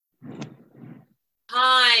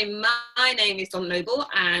Hi, my name is Donna Noble,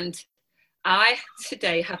 and I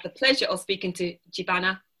today have the pleasure of speaking to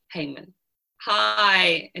Jivana Heyman.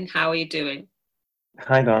 Hi, and how are you doing?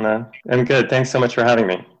 Hi, Donna. I'm good. Thanks so much for having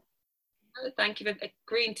me. Oh, thank you for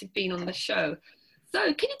agreeing to being on the show.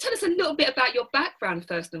 So, can you tell us a little bit about your background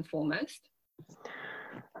first and foremost?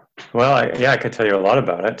 Well, I could tell you a lot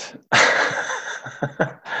about it.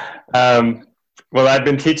 um, well, I've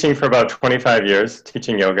been teaching for about 25 years,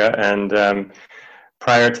 teaching yoga, and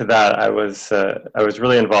prior to that, I was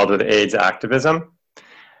really involved with AIDS activism,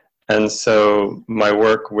 and so my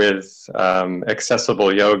work with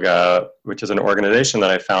Accessible Yoga, which is an organization that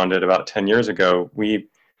I founded about 10 years ago,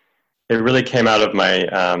 it really came out of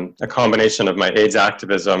my a combination of my AIDS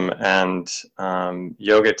activism and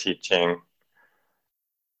yoga teaching.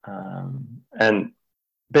 And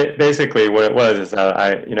basically, what it was is that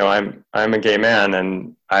I'm a gay man,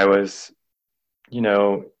 and I was,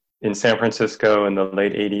 in San Francisco in the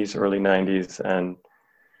late '80s, early '90s, and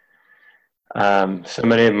so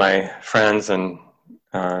many of my friends and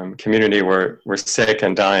community were sick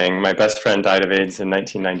and dying. My best friend died of AIDS in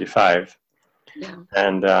 1995, Yeah.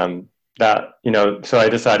 and so I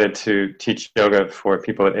decided to teach yoga for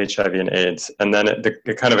people with HIV and AIDS, and then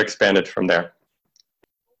it kind of expanded from there.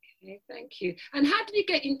 Okay, thank you. And how did you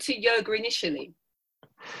get into yoga initially?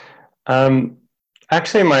 Um,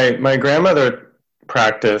 Actually, my grandmother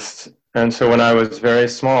practiced, and so when I was very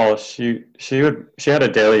small, she had a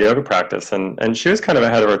daily yoga practice, and she was kind of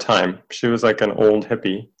ahead of her time. She was like an old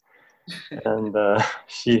hippie, and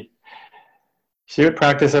she would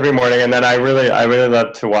practice every morning, and then I really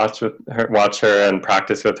loved to watch her and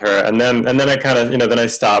practice with her, and then I kind of then I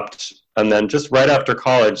stopped, and then just right after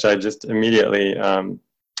college, I just immediately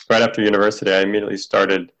right after university, I immediately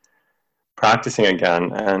started practicing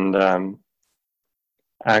again, and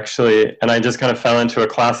and I just kind of fell into a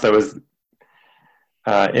class that was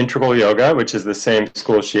integral yoga, which is the same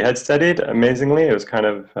school she had studied. Amazingly, it was kind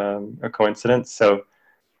of a coincidence. So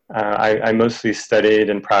I mostly studied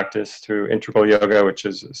and practiced through integral yoga, which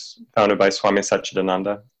is founded by Swami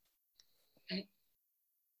Satchidananda. Okay,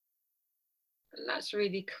 that's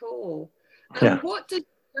really cool. Yeah, And what does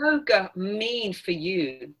yoga mean for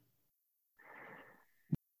you?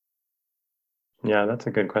 yeah, that's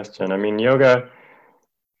a good question. I mean, yoga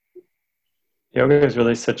is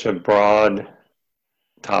really such a broad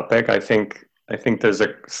topic. I think there's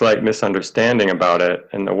a slight misunderstanding about it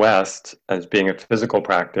in the West as being a physical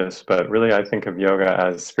practice, but really I think of yoga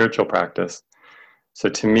as spiritual practice. So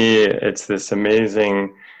to me, it's this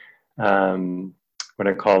amazing, what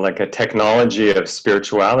I call like a technology of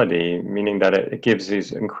spirituality, meaning that it gives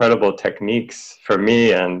these incredible techniques for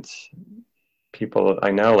me and people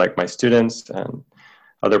I know, like my students and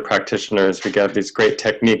other practitioners. We get these great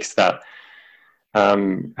techniques that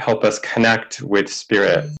help us connect with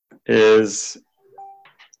spirit. Is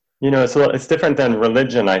it's different than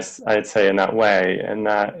religion. I'd say in that way, and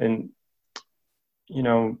that in you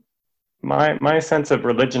know my sense of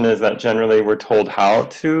religion is that generally we're told how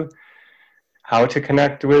to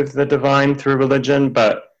connect with the divine through religion.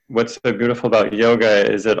 But what's so beautiful about yoga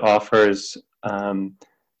is it offers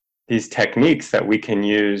these techniques that we can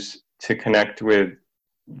use to connect with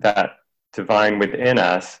that divine within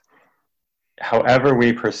us, however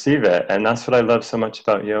we perceive it. And that's what I love so much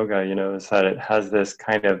about yoga, is that it has this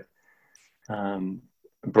kind of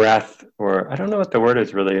breath, or I don't know what the word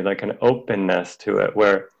is really, like an openness to it,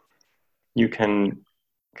 where you can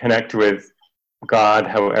connect with God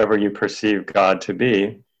however you perceive God to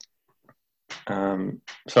be.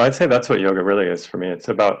 So I'd say that's what yoga really is for me. It's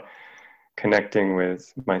about connecting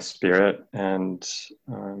with my spirit and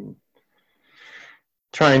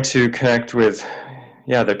trying to connect with,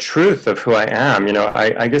 yeah, the truth of who I am.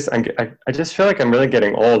 I guess I just feel like I'm really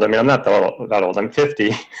getting old. I mean, I'm not that old. I'm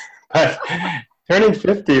 50, but turning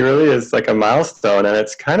 50 really is like a milestone, and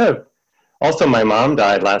it's kind of also, my mom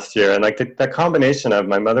died last year, and like the combination of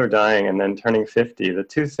my mother dying and then turning 50, the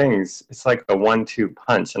two things, it's like a 1-2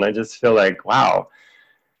 punch. And I just feel like, wow,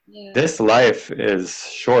 Yeah. this life is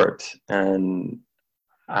short, and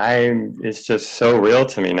it's just so real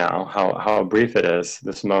to me now how brief it is,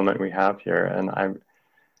 this moment we have here. And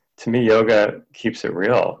to me, yoga keeps it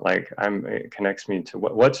real. Like it connects me to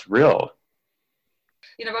what's real.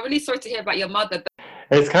 I'm really sorry to hear about your mother.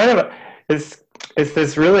 It's kind of it's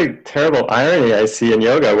this really terrible irony I see in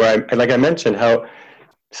yoga, where like I mentioned, how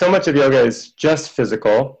so much of yoga is just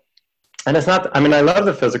physical. And it's not, I mean, I love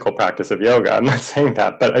the physical practice of yoga. I'm not saying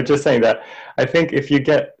that, but I'm just saying that I think if you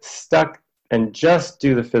get stuck and just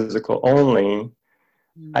do the physical only,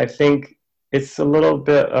 I think it's a little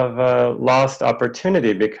bit of a lost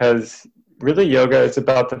opportunity, because really yoga is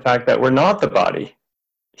about the fact that we're not the body.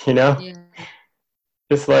 you know? Yeah.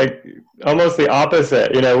 It's like almost the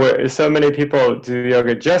opposite, where so many people do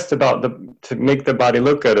yoga just about to make the body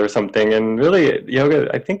look good or something. And really,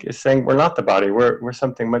 yoga, I think, is saying we're not the body. We're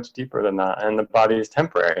something much deeper than that. And the body is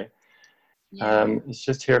temporary. Yeah. It's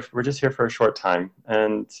just here. We're just here for a short time,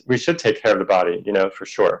 and we should take care of the body, for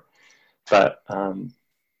sure. But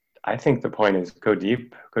I think the point is go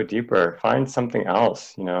deeper, find something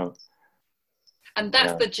else, And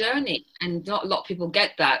that's Yeah. the journey, and not a lot of people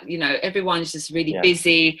get that. Everyone's just really Yeah.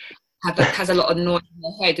 busy, has a lot of noise in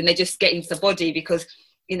their head, and they just get into the body because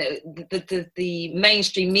the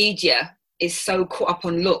mainstream media is so caught up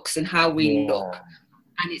on looks and how we look,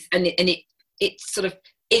 and it sort of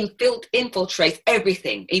infiltrates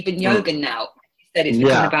everything, even yoga now. That it's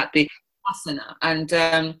becoming about the asana,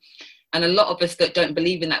 and a lot of us that don't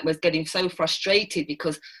believe in that was getting so frustrated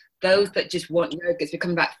because those that just want yoga, it's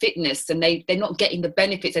become about fitness, and they're not getting the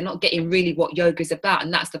benefits. They're not getting really what yoga is about,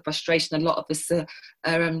 and that's the frustration a lot of us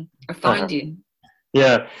are finding.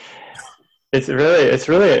 Yeah, it's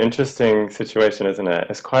really an interesting situation, isn't it?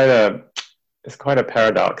 It's quite a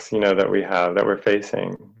paradox, that we're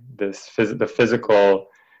facing the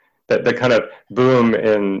physical, the kind of boom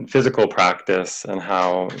in physical practice, and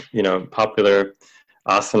how popular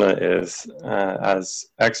asana is as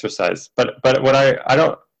exercise. But what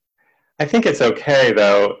I think it's okay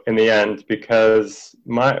though in the end, because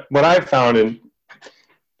what I've found in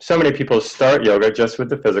so many people start yoga just with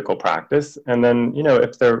the physical practice, and then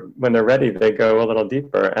when they're ready, they go a little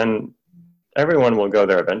deeper, and everyone will go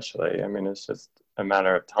there eventually. I mean, it's just a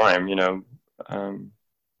matter of time.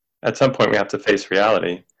 At some point, we have to face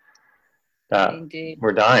reality that Indeed.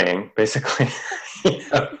 we're dying, basically.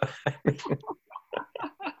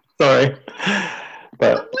 Sorry,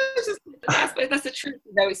 but that's the truth.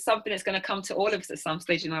 It's something that's going to come to all of us at some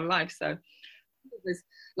stage in our life. So,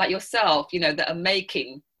 like yourself, that are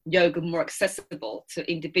making yoga more accessible to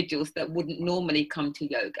individuals that wouldn't normally come to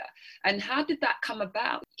yoga. And how did that come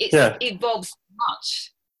about? It's evolved so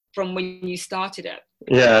much from when you started it.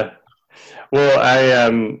 Yeah. Well,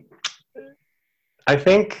 I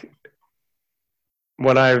think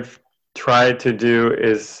what I've tried to do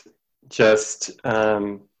is just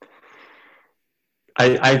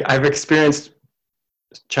I've experienced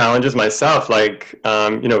challenges myself. Like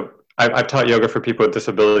I've taught yoga for people with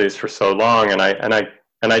disabilities for so long, and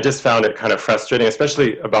I just found it kind of frustrating,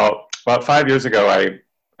 especially about 5 years ago.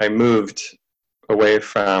 I moved away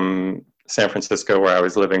from San Francisco, where I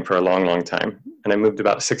was living for a long time, and I moved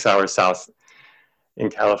about 6 hours south in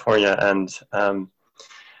California, and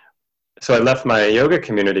so I left my yoga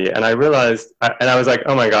community, and I realized, and I was like,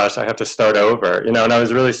 oh my gosh, I have to start over, and I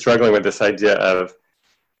was really struggling with this idea of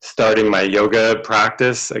starting my yoga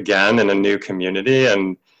practice again in a new community.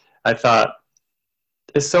 And I thought,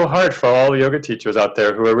 it's so hard for all yoga teachers out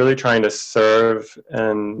there who are really trying to serve,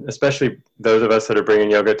 and especially those of us that are bringing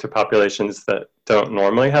yoga to populations that don't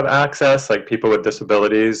normally have access, like people with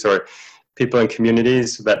disabilities or people in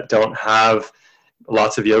communities that don't have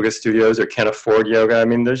lots of yoga studios or can't afford yoga. I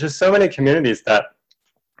mean, there's just so many communities that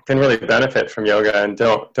can really benefit from yoga and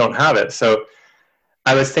don't have it. So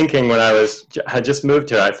I was thinking, when I had just moved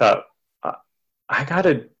here, I thought, I got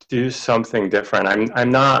to do something different.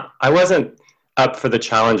 I wasn't up for the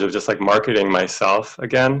challenge of just like marketing myself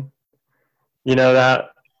again. That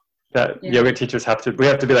yoga teachers we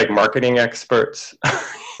have to be like marketing experts.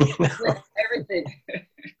 Everything.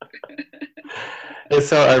 It's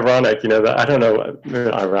so ironic, that I don't know, maybe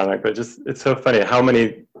not ironic, but just it's so funny how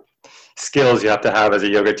many skills you have to have as a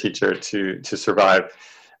yoga teacher to survive.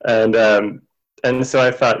 And so I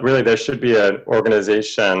thought, really, there should be an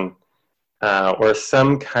organization or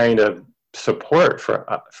some kind of support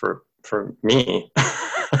for me.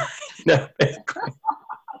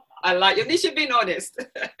 I like you. At least you're being honest.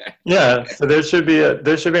 Yeah, so there should be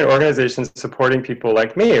an organization supporting people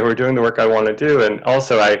like me who are doing the work I want to do. And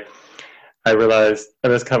also, I realized,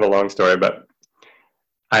 and it's kind of a long story, but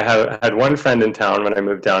I had one friend in town when I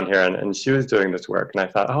moved down here, and she was doing this work, and I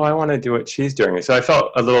thought, oh, I want to do what she's doing. So I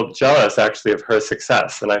felt a little jealous, actually, of her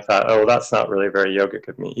success, and I thought, oh, well, that's not really very yogic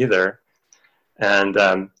of me either. And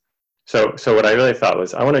so what I really thought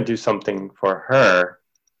was, I want to do something for her.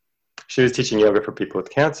 She was teaching yoga for people with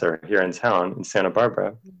cancer here in town in Santa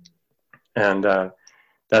Barbara, and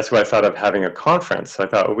that's why I thought of having a conference. So I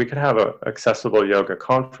thought, well, we could have an accessible yoga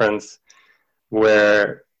conference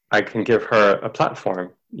where I can give her a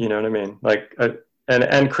platform, you know what I mean? Like,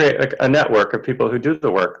 and create like a network of people who do the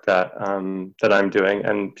work that I'm doing,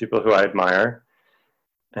 and people who I admire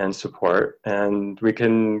and support, and we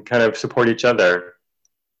can kind of support each other.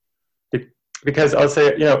 Because I'll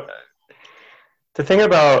say, the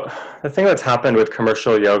thing that's happened with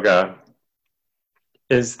commercial yoga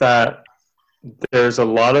is that there's a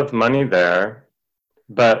lot of money there,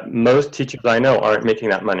 but most teachers I know aren't making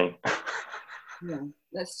that money. Yeah,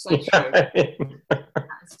 that's so true.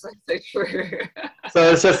 That's so true.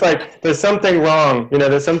 So it's just like, there's something wrong,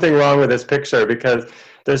 there's something wrong with this picture, because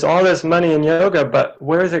there's all this money in yoga, but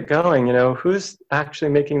where is it going? Who's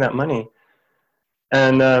actually making that money?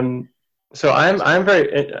 And so I'm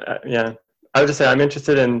very, I would just say I'm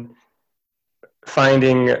interested in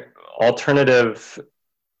finding alternative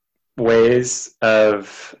ways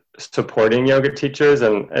of supporting yoga teachers,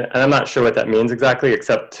 and I'm not sure what that means exactly,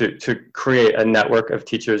 except to create a network of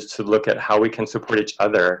teachers to look at how we can support each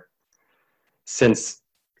other, since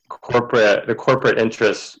the corporate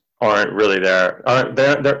interests aren't really there.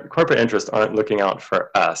 Their corporate interests aren't looking out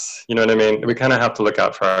for us. You know what I mean? We kind of have to look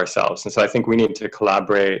out for ourselves. And so I think we need to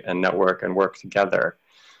collaborate and network and work together.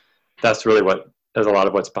 That's really there's a lot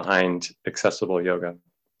of what's behind accessible yoga.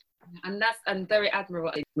 And very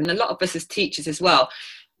admirable. When a lot of us as teachers as well,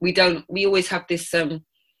 we always have this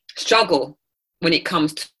struggle when it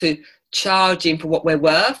comes to charging for what we're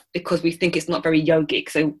worth, because we think it's not very yogic.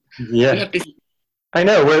 So we have this. I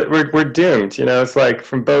know we're doomed. It's like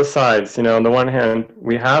from both sides. On the one hand,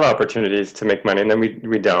 we have opportunities to make money, and then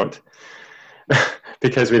we don't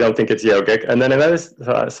because we don't think it's yogic. And then on the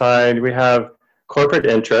other side, we have corporate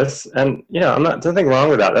interests, and there's nothing wrong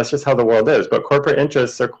with that. That's just how the world is. But corporate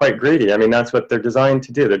interests are quite greedy. I mean, that's what they're designed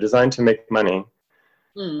to do. They're designed to make money,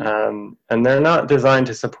 and they're not designed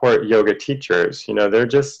to support yoga teachers. They're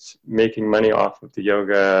just making money off of the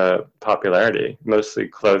yoga popularity, mostly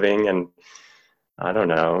clothing and, I don't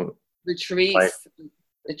know, retreats,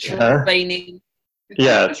 training.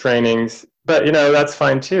 Yeah, trainings. But, that's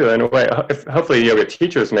fine too, in a way. Hopefully yoga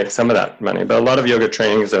teachers make some of that money. But a lot of yoga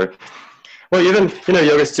trainings are, well, even,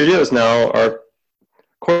 yoga studios now are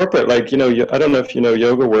corporate. Like, I don't know if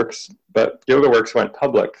Yoga Works, but Yoga Works went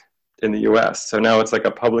public in the US. So now it's like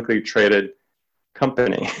a publicly traded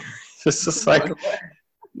company. It's just like,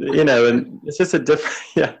 and it's just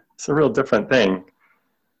it's a real different thing.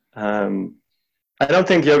 I don't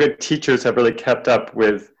think yoga teachers have really kept up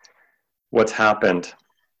with what's happened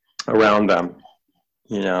around them,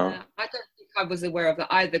 I don't think I was aware of that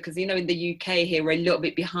either, because, in the UK here, we're a little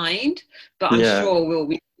bit behind, but I'm sure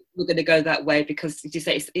we're going to go that way, because, as you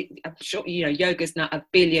say, I'm sure, yoga's now $1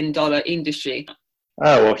 billion industry.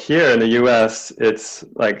 Oh, well, here in the US, it's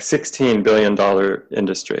like $16 billion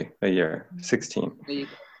industry a year. 16.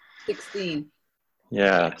 16.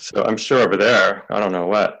 Yeah, so I'm sure over there, I don't know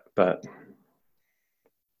what, but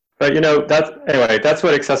that's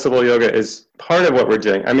what accessible yoga is. Part of what we're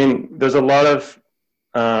doing. I mean, there's a lot of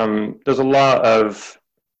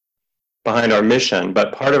behind our mission,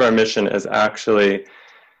 but part of our mission is actually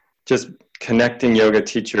just connecting yoga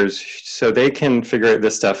teachers so they can figure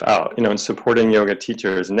this stuff out, and supporting yoga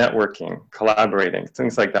teachers, networking, collaborating,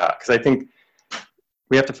 things like that. Because I think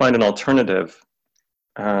we have to find an alternative.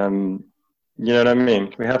 You know what I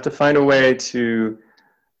mean? We have to find a way to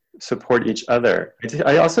support each other.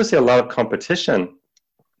 I also see a lot of competition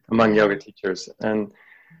among yoga teachers, and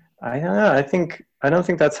I don't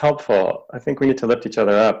think that's helpful. I think we need to lift each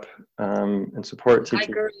other up and support teachers.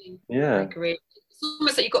 I agree. Yeah, I agree. It's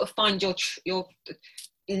almost like you've got to find your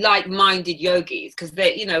like-minded yogis, because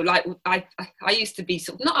they, like I used to be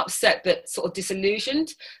sort of not upset, but sort of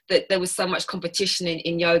disillusioned that there was so much competition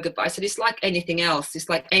in yoga. But I said, it's like anything else. It's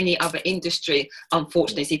like any other industry,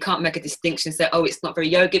 unfortunately. So you can't make a distinction and say, oh, it's not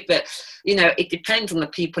very yogic, but it depends on the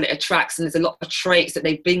people it attracts, and there's a lot of traits that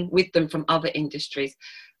they bring with them from other industries.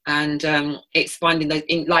 And it's finding those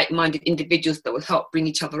like-minded individuals that will help bring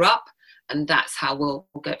each other up, and that's how we'll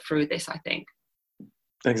get through this, I think.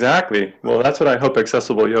 Exactly. Well, that's what I hope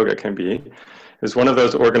accessible yoga can be, is one of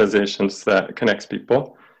those organizations that connects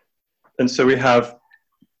people. And so we have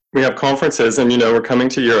conferences, and we're coming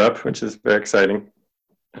to Europe, which is very exciting.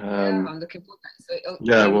 I'm looking forward to that.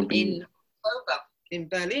 So we'll be in October in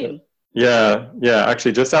Berlin. Yeah.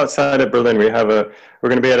 Actually, just outside of Berlin, we're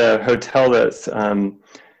going to be at a hotel that's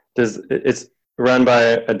it's run by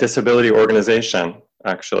a disability organization,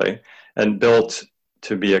 actually, and built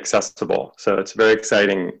to be accessible. So it's a very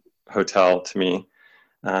exciting hotel to me,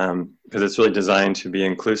 because it's really designed to be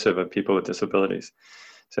inclusive of people with disabilities.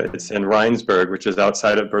 So it's in Rheinsberg, which is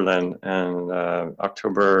outside of Berlin, and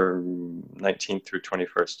October 19th through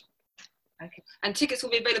 21st. Okay. And tickets will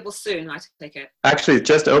be available soon, I take it? Actually, it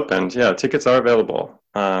just opened. Yeah, tickets are available.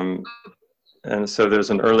 And so there's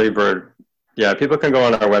an early bird. Yeah, people can go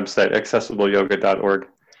on our website, accessibleyoga.org.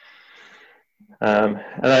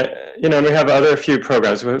 And we have other few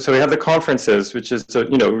programs. So we have the conferences, which is,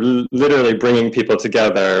 literally bringing people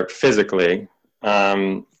together physically.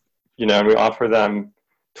 And we offer them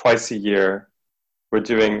twice a year. We're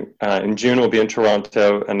doing, in June we'll be in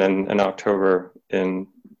Toronto, and then in October in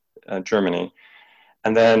Germany.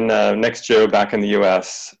 And then next year back in the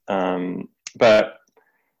US. But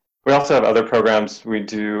we also have other programs. We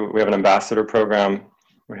have an ambassador program.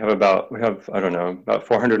 We have about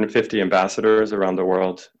 450 ambassadors around the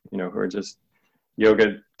world, who are just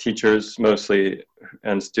yoga teachers mostly,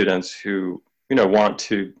 and students who, want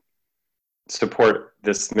to support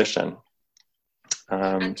this mission.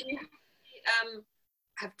 And do you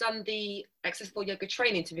have done the accessible yoga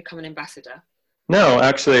training to become an ambassador? No,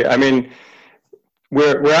 actually,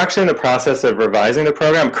 we're actually in the process of revising the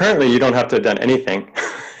program. Currently, you don't have to have done anything.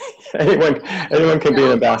 anyone can be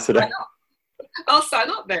an ambassador. I'll sign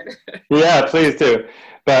up then. Yeah, please do.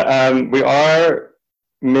 But we are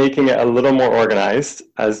making it a little more organized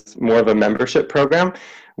as more of a membership program,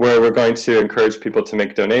 where we're going to encourage people to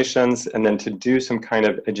make donations and then to do some kind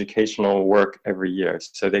of educational work every year.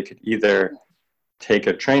 So they could either take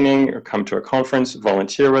a training or come to a conference,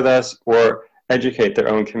 volunteer with us, or educate their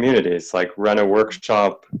own communities, like run a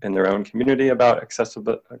workshop in their own community about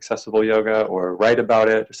accessible yoga, or write about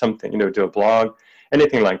it or something, do a blog,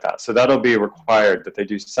 anything like that. So that'll be required, that they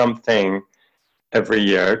do something every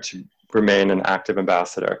year to remain an active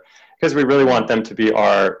ambassador, because we really want them to be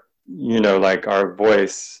our, like our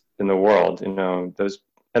voice in the world, and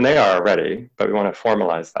they are already, but we want to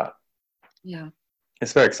formalize that. Yeah.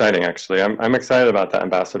 It's very exciting, actually. I'm excited about that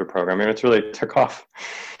ambassador program. It's really took off.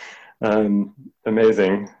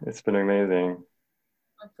 Amazing. It's been amazing.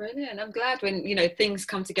 Oh, brilliant. I'm glad when, things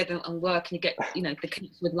come together and work, and you get, the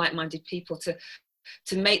connection with like-minded people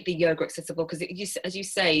to make the yoga accessible, because as you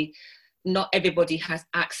say, not everybody has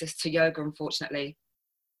access to yoga, unfortunately.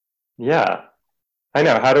 Yeah, I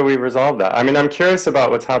know. How do we resolve that? I'm curious about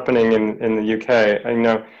what's happening in the UK. I'm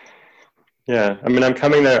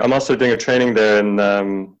coming there. I'm also doing a training there in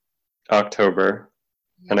October,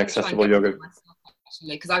 an accessible yoga.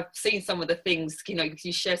 Because I've seen some of the things,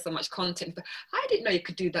 you share so much content, but I didn't know you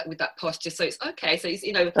could do that with that posture. So it's okay. So it's,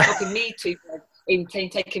 helping me to in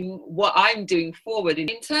taking what I'm doing forward. In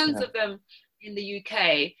terms of in the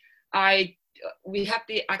UK, we have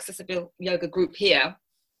the accessible yoga group here.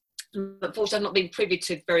 Unfortunately, I've not been privy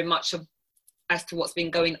to very much as to what's been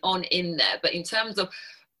going on in there. But in terms of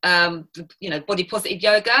body positive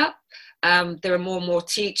yoga, there are more and more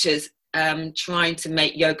teachers trying to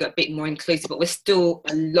make yoga a bit more inclusive, but we're still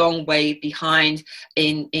a long way behind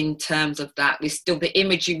in terms of that. We're still, the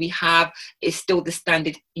imagery we have is still the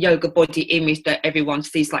standard yoga body image that everyone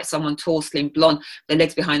sees, like someone tall, slim, blonde, their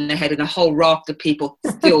legs behind their head, and a whole raft of people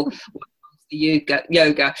still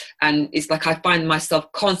yoga. And it's like I find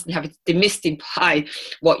myself constantly having to demystify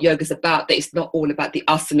what yoga's about, that it's not all about the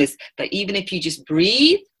asanas, that even if you just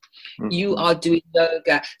breathe, you are doing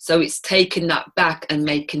yoga. So it's taking that back and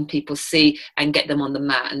making people see and get them on the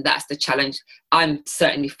mat. And that's the challenge I'm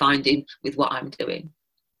certainly finding with what I'm doing.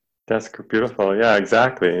 That's beautiful. Yeah,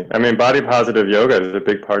 exactly. Body positive yoga is a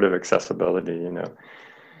big part of accessibility,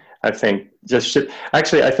 I think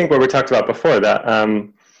I think what we talked about before, that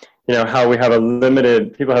how we have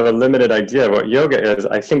people have a limited idea of what yoga is.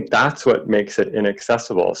 I think that's what makes it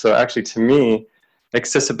inaccessible. So actually, to me,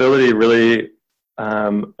 accessibility really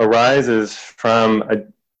arises from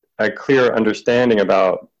a clear understanding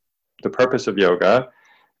about the purpose of yoga,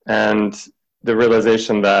 and the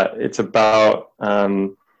realization that it's about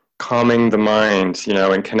calming the mind,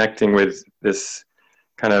 and connecting with this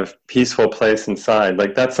kind of peaceful place inside.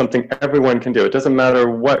 Like, that's something everyone can do. It doesn't matter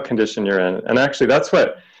what condition you're in. And actually, that's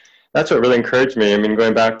what really encouraged me.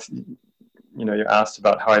 Going back to, you asked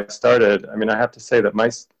about how I started. I have to say that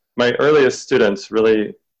my earliest students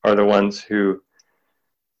really are the ones who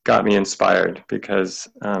got me inspired, because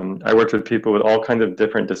I worked with people with all kinds of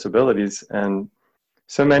different disabilities, and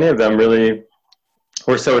so many of them really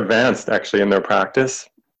were so advanced actually in their practice,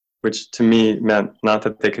 which to me meant not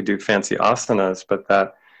that they could do fancy asanas, but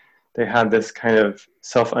that they had this kind of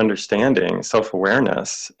self-understanding,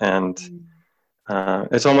 self-awareness. And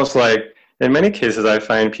it's almost like, in many cases, I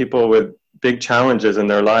find people with big challenges in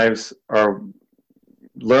their lives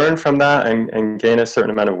learn from that and gain a certain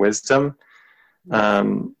amount of wisdom.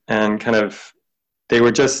 And kind of,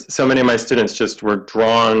 so many of my students just were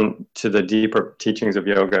drawn to the deeper teachings of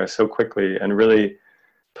yoga so quickly, and really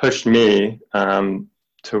pushed me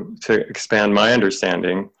to expand my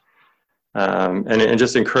understanding, and it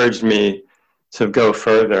just encouraged me to go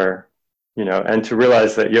further, and to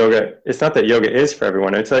realize that yoga, it's not that yoga is for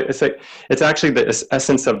everyone. It's actually the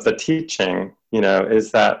essence of the teaching,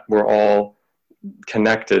 is that we're all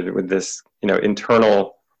connected with this,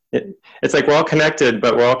 internal, it's like we're all connected,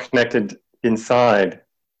 but we're all connected inside,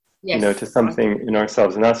 yes, to something in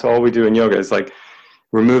ourselves. And that's all we do in yoga, is like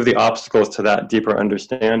remove the obstacles to that deeper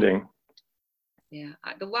understanding. Yeah,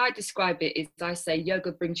 the way I describe it is, I say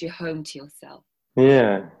yoga brings you home to yourself.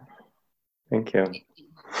 Yeah, thank you.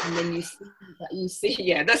 And then you see,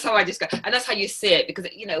 yeah, that's how I describe, and that's how you see it, because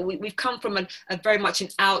we've come from a very much an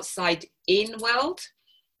outside in world,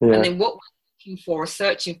 and then what we're looking for or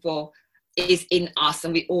searching for is in us,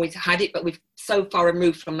 and we always had it, but we've so far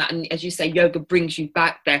removed from that. And as you say, yoga brings you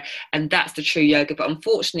back there, and that's the true yoga. But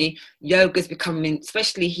unfortunately, yoga's becoming,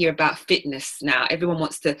 especially here, about fitness now. Everyone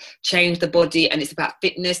wants to change the body, and it's about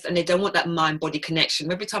fitness, and they don't want that mind-body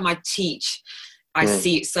connection. Every time I teach, I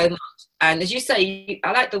see it so much. And as you say,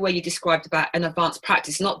 I like the way you described about an advanced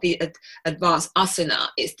practice, not the advanced asana.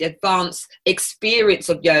 It's the advanced experience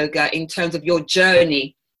of yoga in terms of your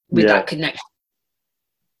journey with that connection.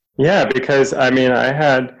 Yeah, because I've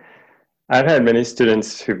had many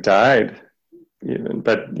students who've died, even,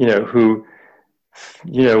 but who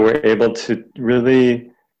were able to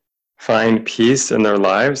really find peace in their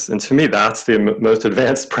lives. And to me, that's the most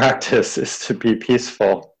advanced practice, is to be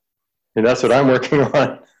peaceful. And that's what I'm working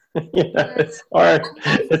on. It's hard.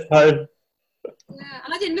 It's hard. Yeah,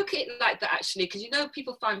 and I didn't look at it like that, actually, because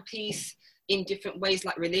people find peace in different ways,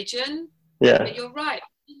 like religion. Yeah. But you're right.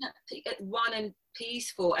 One and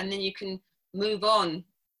peaceful, and then you can move on.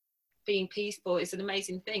 Being peaceful is an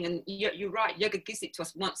amazing thing, and you're right. Yoga gives it to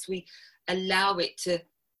us once we allow it to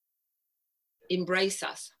embrace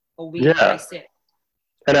us, or we embrace it.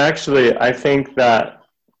 And actually, I think that,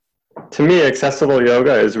 to me, accessible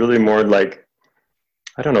yoga is really more like,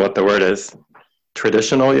 I don't know what the word is,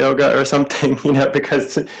 traditional yoga or something,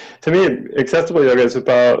 because to me, accessible yoga is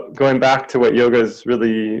about going back to what yoga is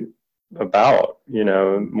really about,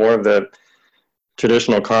 more of the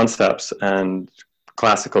traditional concepts and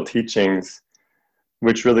classical teachings,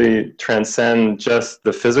 which really transcend just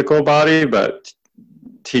the physical body, but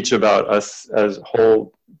teach about us as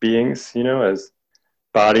whole beings, as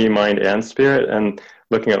body, mind, and spirit, and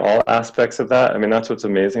looking at all aspects of that. That's what's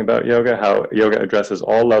amazing about yoga, how yoga addresses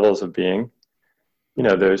all levels of being.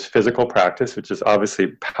 There's physical practice, which is obviously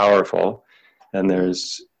powerful, and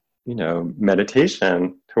there's,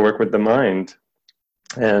 meditation to work with the mind,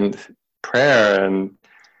 and prayer and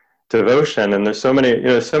devotion. And there's so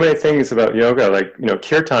many things about yoga, like,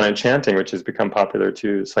 kirtan and chanting, which has become popular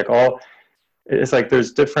too. It's like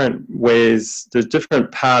there's different ways, there's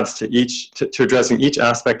different paths to addressing each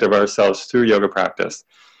aspect of ourselves through yoga practice.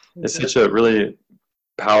 Mm-hmm. It's such a really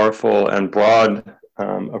powerful and broad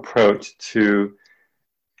approach to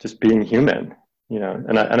just being human,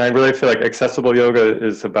 and I really feel like accessible yoga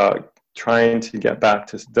is about trying to get back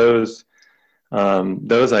to those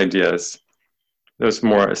ideas, those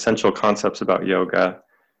more essential concepts about yoga,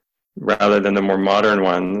 rather than the more modern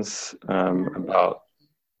ones about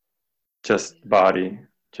just body,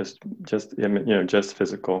 just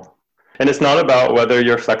physical. And it's not about whether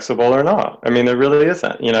you're flexible or not. There really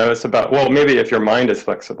isn't. It's about, well, maybe if your mind is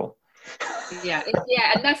flexible. And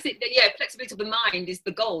that's it. Yeah, flexibility of the mind is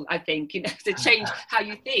the goal, I think. To change how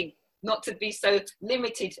you think, not to be so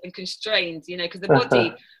limited and constrained. Because the body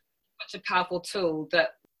is such a powerful tool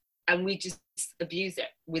and we just abuse it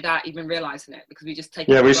without even realizing it, because we just take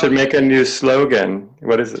it. Yeah, we should make a new slogan.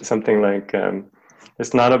 What is it? Something like,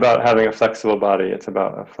 it's not about having a flexible body, it's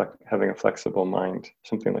about having a flexible mind.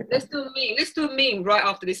 Something like that. Let's do a meme right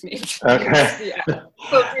after this meeting. Okay.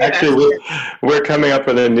 Actually, we're coming up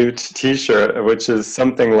with a new t-shirt, which is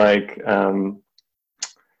something like,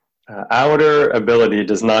 outer ability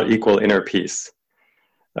does not equal inner peace,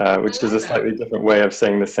 which is a slightly different way of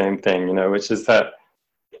saying the same thing, which is that,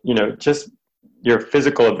 just your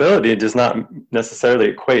physical ability does not necessarily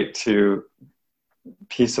equate to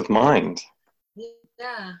peace of mind.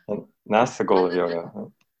 Yeah. And that's the goal of yoga.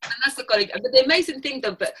 And that's the goal. But the amazing thing,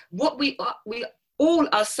 though, but what we all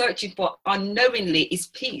are searching for unknowingly is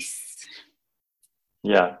peace.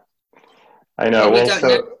 Yeah, I know.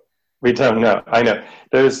 We don't know. I know.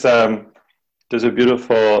 There's a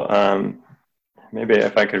beautiful, maybe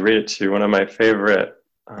if I could read it to you, one of my favorite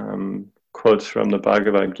quotes from the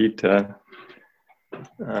Bhagavad Gita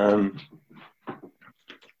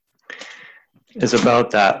is about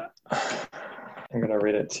that. I'm going to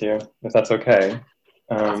read it to you, if that's okay.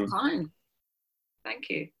 That's fine. Thank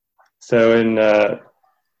you. So in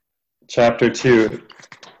chapter 2,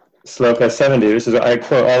 Sloka 70. This is what I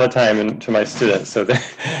quote all the time to my students. So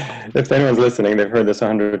if anyone's listening, they've heard this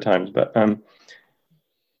 100 times. But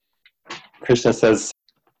Krishna says,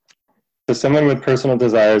 so someone with personal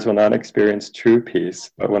desires will not experience true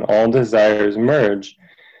peace, but when all desires merge,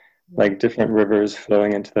 like different rivers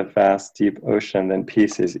flowing into the vast, deep ocean, then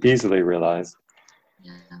peace is easily realized.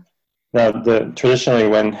 Yeah. Now, traditionally,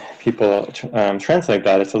 when people translate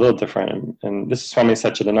that, it's a little different. And this is Swami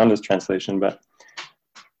Satchidananda's translation, but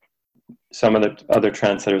some of the other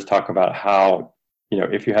translators talk about how,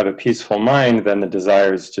 if you have a peaceful mind, then the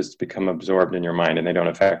desires just become absorbed in your mind and they don't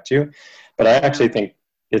affect you. But I actually think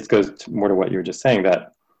it goes more to what you were just saying,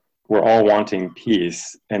 that we're all wanting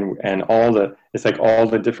peace, and it's like all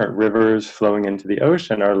the different rivers flowing into the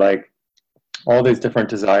ocean are like all these different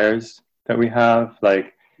desires that we have.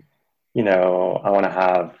 Like, I want to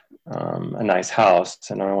have a nice house,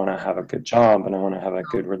 and I want to have a good job, and I want to have a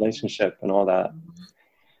good relationship, and all that.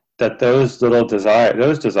 That those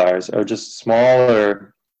desires are just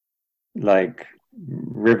smaller, like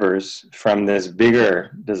rivers from this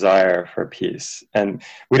bigger desire for peace, and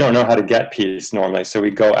we don't know how to get peace normally, so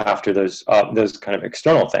we go after those kind of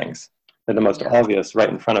external things. They're the most obvious, right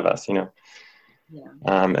in front of us,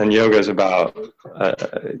 and yoga is about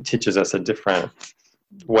teaches us a different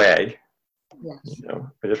way,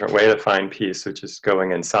 a different way to find peace, which is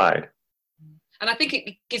going inside. And I think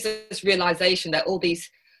it gives us realization that all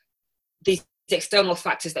these external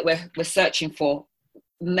factors that we're searching for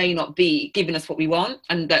may not be giving us what we want,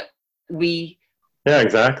 and that we... Yeah,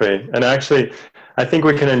 exactly. And actually, I think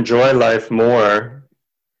we can enjoy life more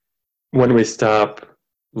when we stop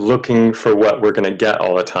looking for what we're going to get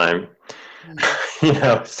all the time.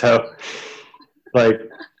 So like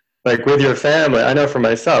with your family, I know for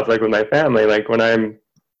myself, like with my family, like when I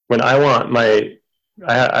want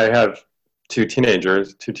I have two teenage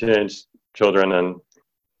children and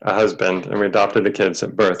a husband, and we adopted the kids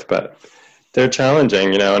at birth, but they're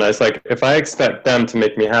challenging, and I was like, if I expect them to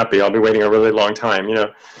make me happy, I'll be waiting a really long time,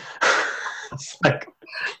 It's like,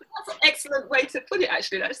 that's an excellent way to put it,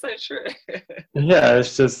 actually. That's so true. Yeah,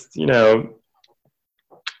 it's just,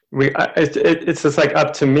 it's just like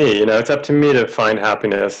up to me, it's up to me to find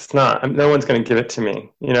happiness. It's not, no one's going to give it to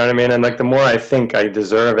me, you know what I mean? And like the more I think I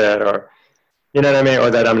deserve it, or, you know what I mean, or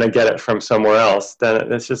that I'm going to get it from somewhere else,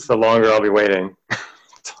 then it's just the longer I'll be waiting.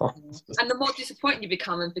 And the more disappointed you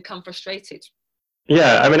become and become frustrated.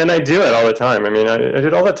 Yeah, I mean, and I do it all the time. I mean, I do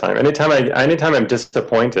it all the time. Anytime I'm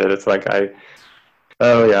disappointed, it's like I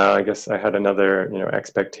guess I had another,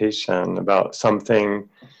 expectation about something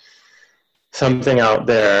out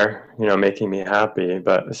there, making me happy,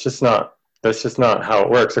 but that's just not how it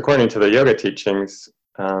works. According to the yoga teachings,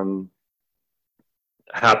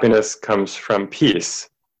 happiness comes from peace.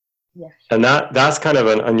 Yeah. And that's kind of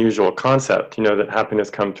an unusual concept, that happiness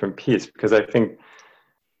comes from peace, because I think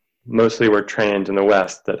mostly we're trained in the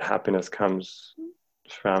West that happiness comes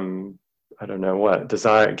from, I don't know what,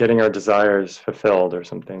 getting our desires fulfilled or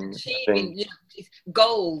something. Achieving,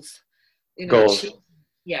 goals. Goals.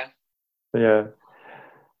 Yeah. Yeah.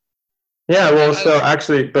 Yeah, well, so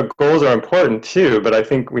actually, but goals are important too, but I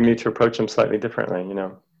think we need to approach them slightly differently,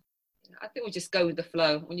 I think we just go with the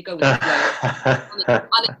flow. When you go with the flow,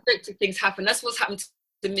 unexpected things happen. That's what's happened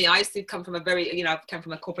to me. I used to come from I came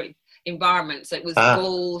from a corporate environment, so it was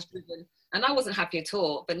goals driven, and I wasn't happy at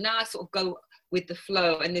all. But now I sort of go with the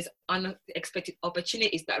flow, and there's unexpected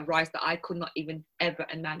opportunities that arise that I could not even ever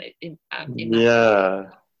imagine. Yeah.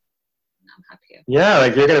 I'm happier. Yeah,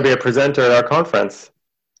 like you're going to be a presenter at our conference.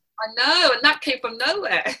 I know, and that came from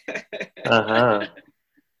nowhere.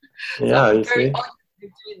 Yeah, so you see.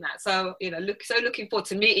 Doing that, so looking forward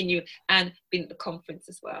to meeting you and being at the conference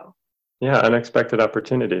as well. Yeah, unexpected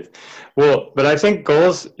opportunities. Well, but I think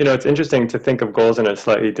goals, it's interesting to think of goals in a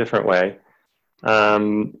slightly different way,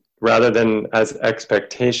 rather than as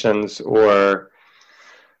expectations or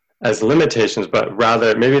as limitations, but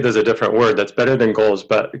rather, maybe there's a different word that's better than goals,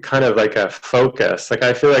 but kind of like a focus. Like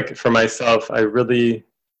I feel like for myself, I'm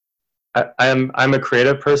a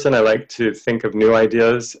creative person. I like to think of new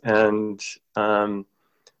ideas, and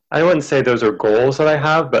I wouldn't say those are goals that I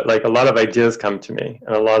have, but like a lot of ideas come to me,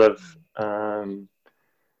 and a lot of, do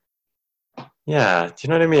you know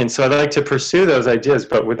what I mean? So I'd like to pursue those ideas,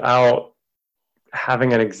 but without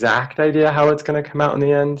having an exact idea how it's going to come out in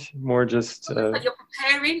the end. More just... But you're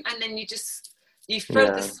preparing, and then you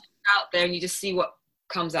throw this out there, and you just see what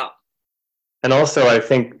comes up. And also, I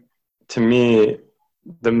think, to me,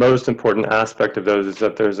 the most important aspect of those is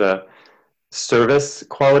that there's a service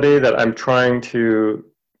quality that I'm trying to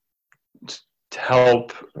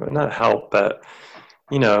help, not help, but,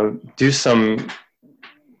 do some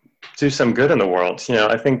do some good in the world. You know,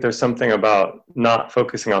 I think there's something about not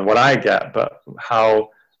focusing on what I get, but how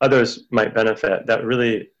others might benefit that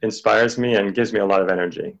really inspires me and gives me a lot of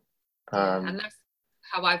energy. And that's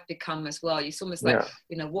how I've become as well. It's almost like,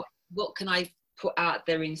 you know, what can I put out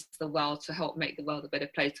there into the world to help make the world a better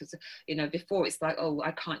place? Because, you know, before it's like, oh,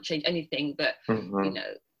 I can't change anything, but, you know,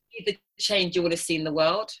 the change you want to see in the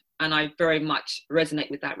world. And I very much resonate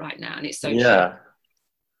with that right now. And it's so true.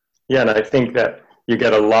 Yeah, and I think that you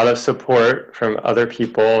get a lot of support from other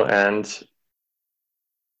people and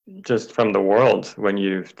just from the world when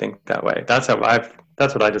you think that way. That's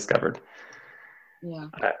what I discovered. Yeah.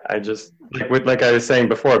 I just, like I was saying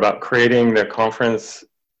before about creating the conference,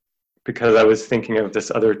 because I was thinking of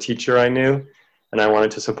this other teacher I knew and I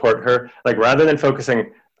wanted to support her. Like, rather than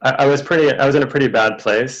focusing, I was in a pretty bad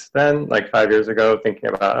place then, like 5 years ago, thinking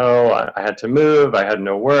about, I had to move, I had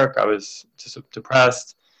no work, I was just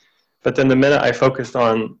depressed. But then the minute I focused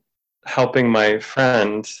on helping my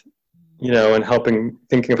friend, you know, and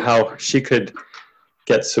thinking of how she could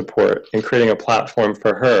get support and creating a platform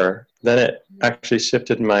for her, then it actually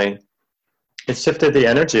shifted the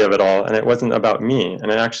energy of it all, and it wasn't about me,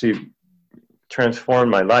 and it actually transformed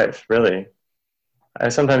my life, really. I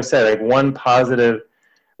sometimes say, like, one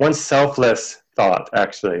selfless thought,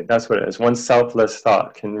 actually, that's what it is. One selfless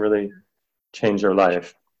thought can really change your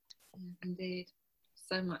life. Indeed.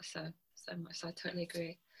 So much so. I totally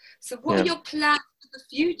agree. So what are your plans for the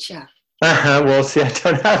future? Well, see, I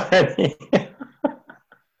don't have any.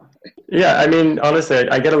 Yeah, I mean, honestly,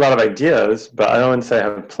 I get a lot of ideas, but I don't want to say I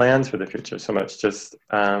have plans for the future so much. Just,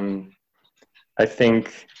 I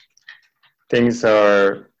think things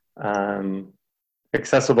are,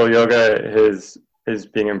 accessible yoga is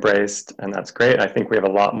being embraced, and that's great. I think we have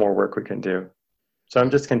a lot more work we can do. So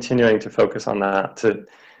I'm just continuing to focus on that,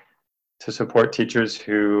 to support teachers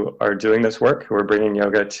who are doing this work, who are bringing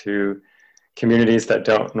yoga to communities that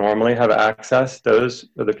don't normally have access. Those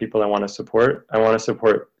are the people I want to support. I want to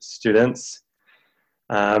support students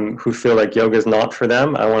who feel like yoga is not for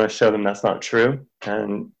them. I want to show them that's not true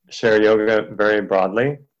and share yoga very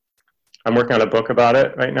broadly. I'm working on a book about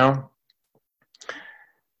it right now.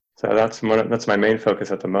 So that's my main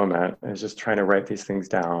focus at the moment, is just trying to write these things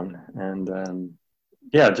down and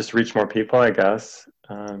just reach more people, I guess.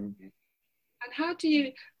 And how do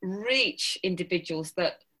you reach individuals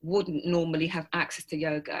that wouldn't normally have access to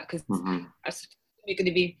yoga? Because you're going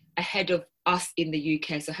to be ahead of us in the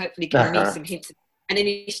UK, so hopefully you can meet some hints. And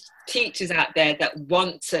any teachers out there that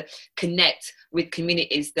want to connect with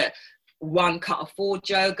communities that, one, can't afford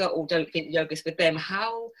yoga or don't think yoga is for them,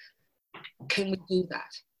 how can we do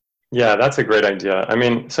that? Yeah, that's a great idea. I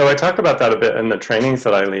mean, so I talk about that a bit in the trainings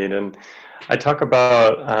that I lead, and I talk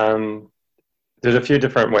about there's a few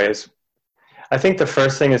different ways. I think the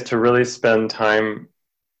first thing is to really spend time,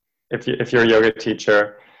 if you're a yoga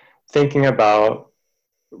teacher, thinking about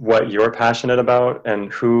what you're passionate about and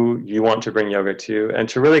who you want to bring yoga to, and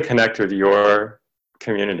to really connect with your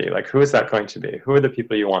community. Like, who is that going to be? Who are the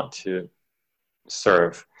people you want to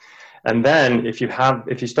serve? And then if you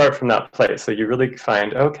start from that place, so you really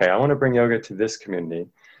find, okay, I want to bring yoga to this community,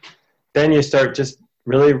 then you start just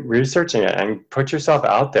really researching it and put yourself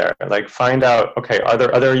out there. Like, find out, okay, are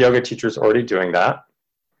there other yoga teachers already doing that?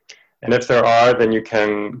 And if there are, then you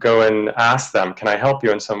can go and ask them, can I help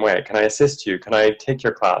you in some way? Can I assist you? Can I take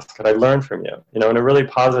your class? Can I learn from you? You know, in a really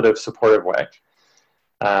positive, supportive way.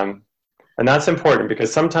 And that's important,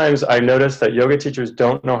 because sometimes I notice that yoga teachers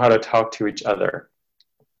don't know how to talk to each other.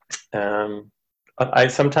 I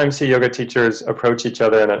sometimes see yoga teachers approach each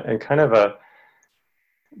other in kind of a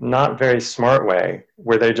not very smart way,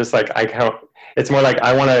 where they just like, it's more like,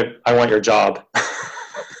 I want your job.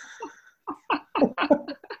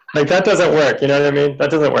 Like, that doesn't work, you know what I mean?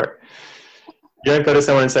 That doesn't work. You don't go to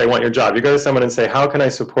someone and say, I want your job. You go to someone and say, how can I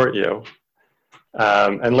support you?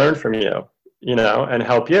 And learn from you, you know, and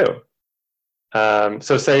help you.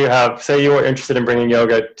 So say you were interested in bringing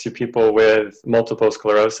yoga to people with multiple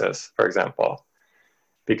sclerosis, for example,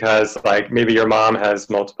 because, like, maybe your mom has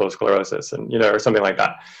multiple sclerosis, and, you know, or something like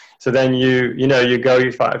that. So then you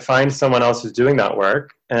find someone else who's doing that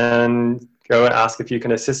work, and go and ask if you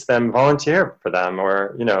can assist them, volunteer for them,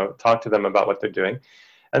 or, you know, talk to them about what they're doing.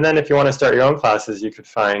 And then if you want to start your own classes, you could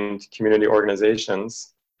find community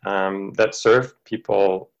organizations that serve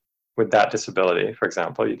people with that disability. For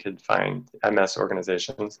example, you could find MS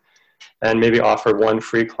organizations and maybe offer one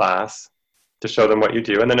free class to show them what you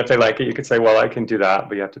do. And then if they like it, you could say, well, I can do that,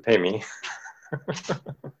 but you have to pay me.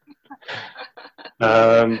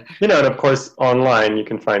 You know, and of course, online, you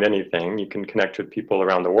can find anything. You can connect with people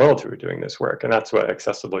around the world who are doing this work. And that's what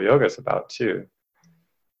accessible yoga is about, too.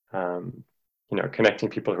 connecting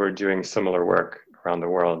people who are doing similar work around the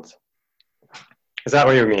world. Is that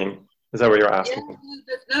what you mean? Is that what you're asking?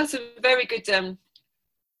 Yeah, no, some very good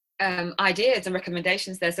ideas and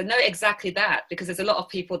recommendations there. So no, exactly that, because there's a lot of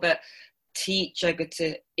people that teach yoga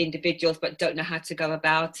to individuals but don't know how to go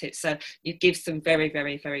about it. So you give some very,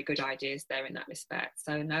 very, very good ideas there in that respect.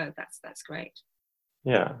 So no, that's great.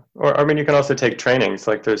 Yeah, or I mean, you can also take trainings,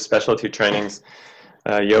 like there's specialty trainings,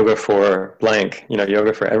 yoga for blank,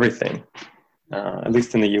 yoga for everything, at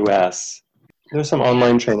least in the US. There's some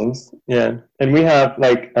online trainings, yeah. And we have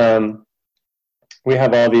we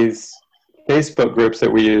have all these Facebook groups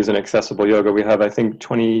that we use in Accessible Yoga. We have, I think,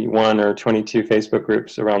 21 or 22 Facebook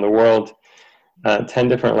groups around the world, 10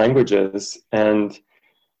 different languages. And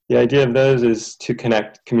the idea of those is to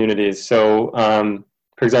connect communities. So,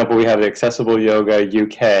 for example, we have the Accessible Yoga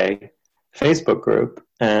UK Facebook group.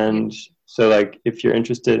 And so, like, if you're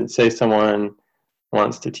interested, say someone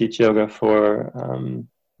wants to teach yoga for,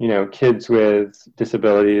 kids with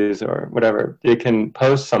disabilities or whatever, they can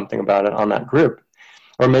post something about it on that group.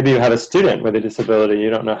 Or maybe you have a student with a disability, you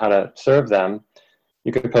don't know how to serve them,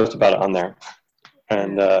 you could post about it on there.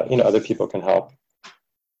 And, other people can help.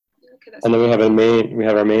 Okay, and then we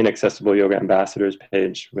have our main Accessible Yoga Ambassadors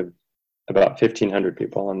page with about 1,500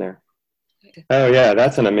 people on there. Oh yeah,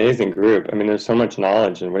 that's an amazing group. I mean, there's so much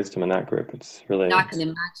knowledge and wisdom in that group. It's really... I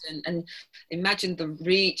can imagine the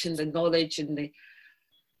reach and the knowledge and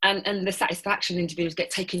the satisfaction individuals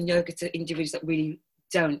get taking yoga to individuals that really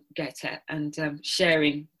don't get it, and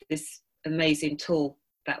sharing this amazing tool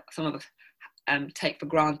that some of us take for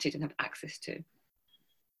granted and have access to.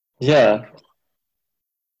 Yeah.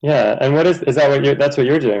 And what is that that's what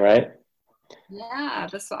you're doing, right? Yeah,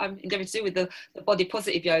 that's what I'm endeavoring to do with the body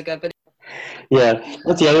positive yoga. But yeah,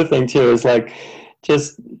 that's the other thing too, is like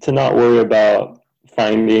just to not worry about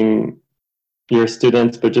finding your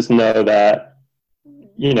students, but just know that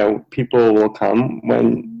people will come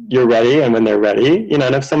when you're ready and when they're ready, and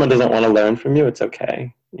if someone doesn't want to learn from you, it's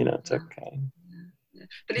okay. It's okay.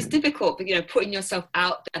 But it's difficult, putting yourself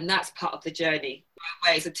out, and that's part of the journey.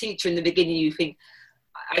 As a teacher in the beginning, you think,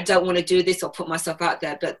 I don't want to do this or put myself out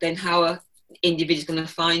there, but then how are individuals going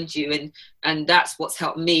to find you? And that's what's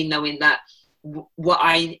helped me, knowing that what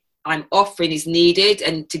I'm offering is needed,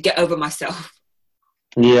 and to get over myself.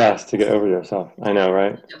 Yes, to get over yourself. I know,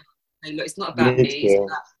 right? Look, it's not about me. It's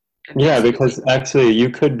about because actually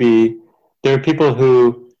there are people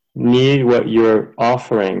who need what you're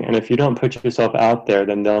offering, and if you don't put yourself out there,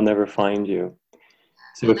 then they'll never find you.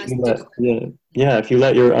 So if you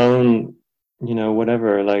let your own,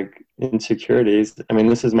 whatever, like insecurities, I mean,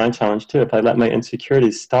 this is my challenge too. If I let my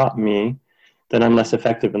insecurities stop me, then I'm less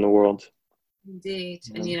effective in the world. Indeed.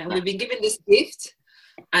 And, we've been given this gift,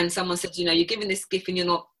 and someone said, you're given this gift and you're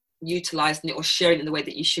not utilizing it or sharing it in the way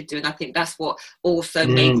that you should do. And I think that's what also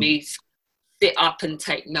made me sit up and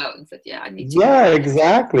take note and said, I need to. Yeah,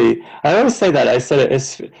 exactly. I always say that. I said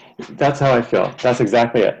that's how I feel. That's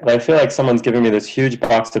exactly it. I feel like someone's giving me this huge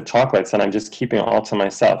box of chocolates and I'm just keeping it all to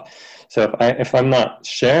myself. So if I'm not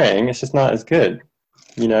sharing, it's just not as good.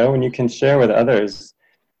 When you can share with others,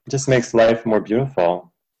 it just makes life more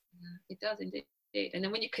beautiful. It does indeed. And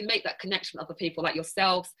then when you can make that connection with other people like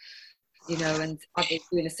yourselves, and others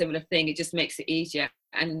doing a similar thing, it just makes it easier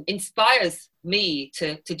and inspires me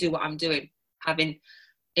to do what I'm doing, having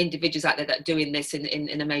individuals out there that are doing this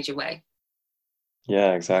in a major way.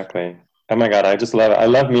 Yeah, exactly. Oh my God, I just love it. I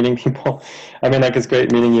love meeting people. I mean, it's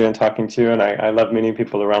great meeting you and talking to you, and I love meeting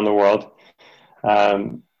people around the world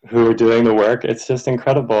who are doing the work. It's just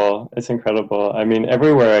incredible. It's incredible. I mean,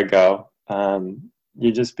 everywhere I go,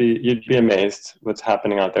 you'd be amazed what's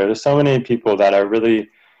happening out there. There's so many people that are really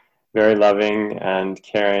very loving and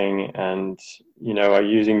caring, and are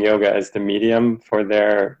using yoga as the medium for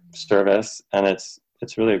their service, and it's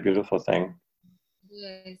really a beautiful thing.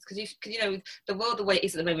 Yes, because the world the way it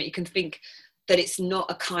is at the moment, you can think that it's not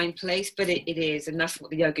a kind place, but it is, and that's what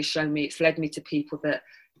the yoga's shown me. It's led me to people that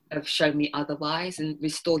have shown me otherwise and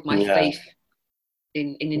restored my faith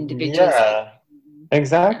in individuals. Yeah,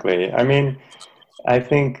 exactly. I mean, I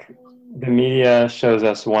think the media shows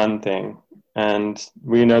us one thing, and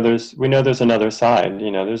we know there's another side.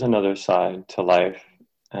 There's another side to life.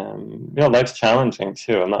 Life's challenging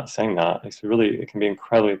too. I'm not saying that. It can be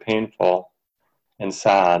incredibly painful and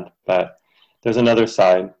sad, but there's another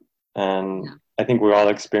side, and I think we all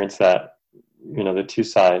experience that. The two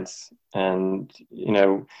sides, and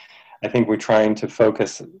I think we're trying to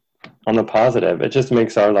focus on the positive. It just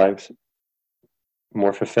makes our lives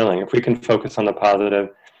more fulfilling if we can focus on the positive.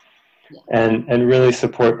 And really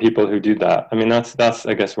support people who do that. I mean, that's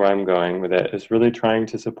I guess where I'm going with it, is really trying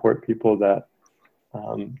to support people that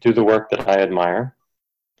do the work that I admire.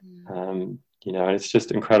 You know, and it's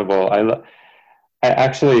just incredible. I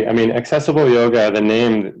actually, I mean, accessible yoga, the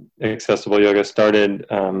name accessible yoga started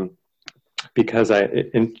because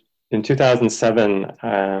in 2007,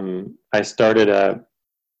 I started a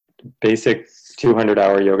basic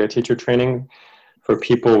 200-hour yoga teacher training for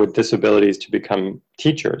people with disabilities to become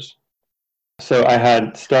teachers. So I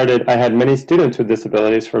had many students with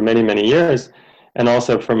disabilities for many, many years. And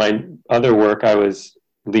also for my other work, I was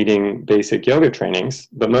leading basic yoga trainings,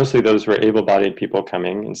 but mostly those were able-bodied people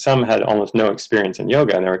coming, and some had almost no experience in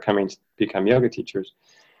yoga, and they were coming to become yoga teachers.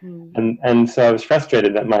 And so I was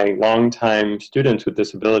frustrated that my longtime students with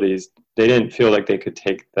disabilities, they didn't feel like they could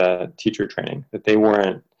take the teacher training, that they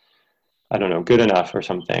weren't, I don't know, good enough or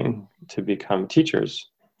something to become teachers.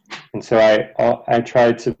 And so I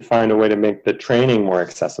tried to find a way to make the training more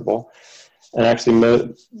accessible. And actually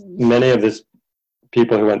many of these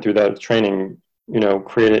people who went through that training, you know,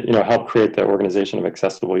 helped create the organization of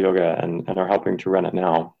Accessible Yoga and are helping to run it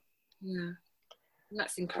now. Yeah,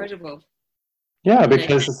 that's incredible. Yeah,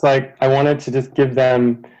 because it's like I wanted to just give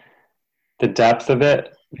them the depth of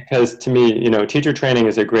it, because to me, you know, teacher training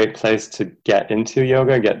is a great place to get into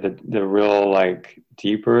yoga, get the real like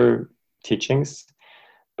deeper teachings.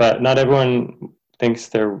 But not everyone thinks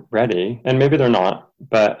they're ready, and maybe they're not.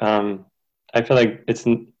 But I feel like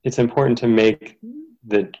it's important to make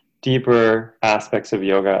the deeper aspects of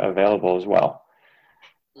yoga available as well.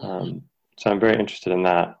 So I'm very interested in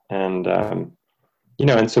that, and you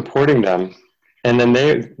know, and supporting them. And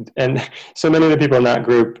then so many of the people in that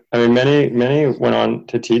group, I mean, many went on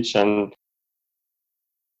to teach and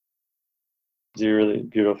do really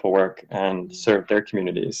beautiful work and serve their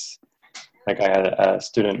communities. Like I had a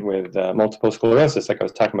student with multiple sclerosis, like I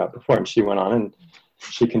was talking about before, and she went on and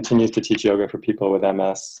she continues to teach yoga for people with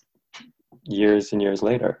MS years and years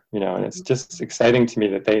later, you know, and it's just exciting to me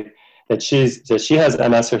that she has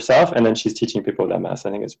MS herself, and then she's teaching people with MS. I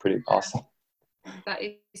think it's pretty awesome. That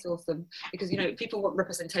is awesome, because, you know, people want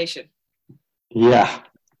representation. Yeah.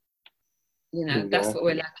 You know, that's what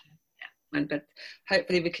we're lacking. But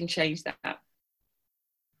hopefully we can change that.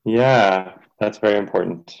 Yeah, that's very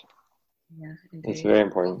important. Yeah, it's very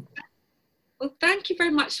important. Well, thank you very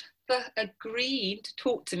much for agreeing to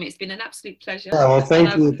talk to me. It's been an absolute pleasure. Yeah, well,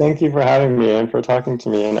 thank you for having me and for talking to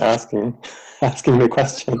me and asking me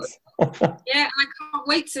questions. Yeah, I can't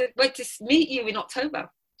wait to meet you in October.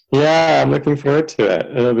 Yeah, I'm looking forward to it.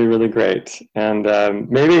 It'll be really great. And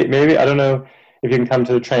maybe I don't know if you can come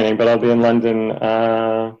to the training, but I'll be in London.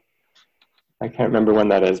 I can't remember when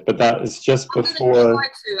that is, but that is just before.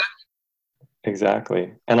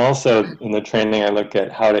 Exactly. And also in the training, I look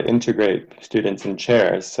at how to integrate students in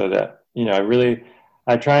chairs so that, you know,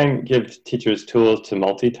 I try and give teachers tools to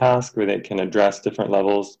multitask where they can address different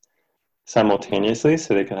levels simultaneously,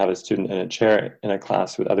 so they can have a student in a chair in a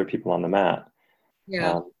class with other people on the mat.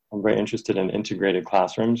 Yeah. I'm very interested in integrated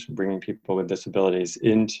classrooms, bringing people with disabilities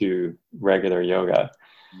into regular yoga.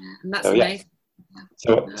 And that's amazing.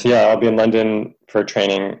 So yeah, I'll be in London for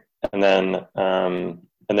training, and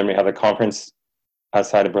then we have a conference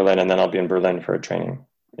outside of Berlin, and then I'll be in Berlin for a training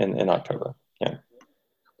in October. Yeah.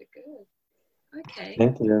 Good. Okay.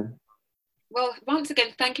 Thank you. Well, once again,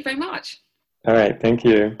 thank you very much. All right. Thank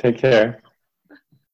you. Take care.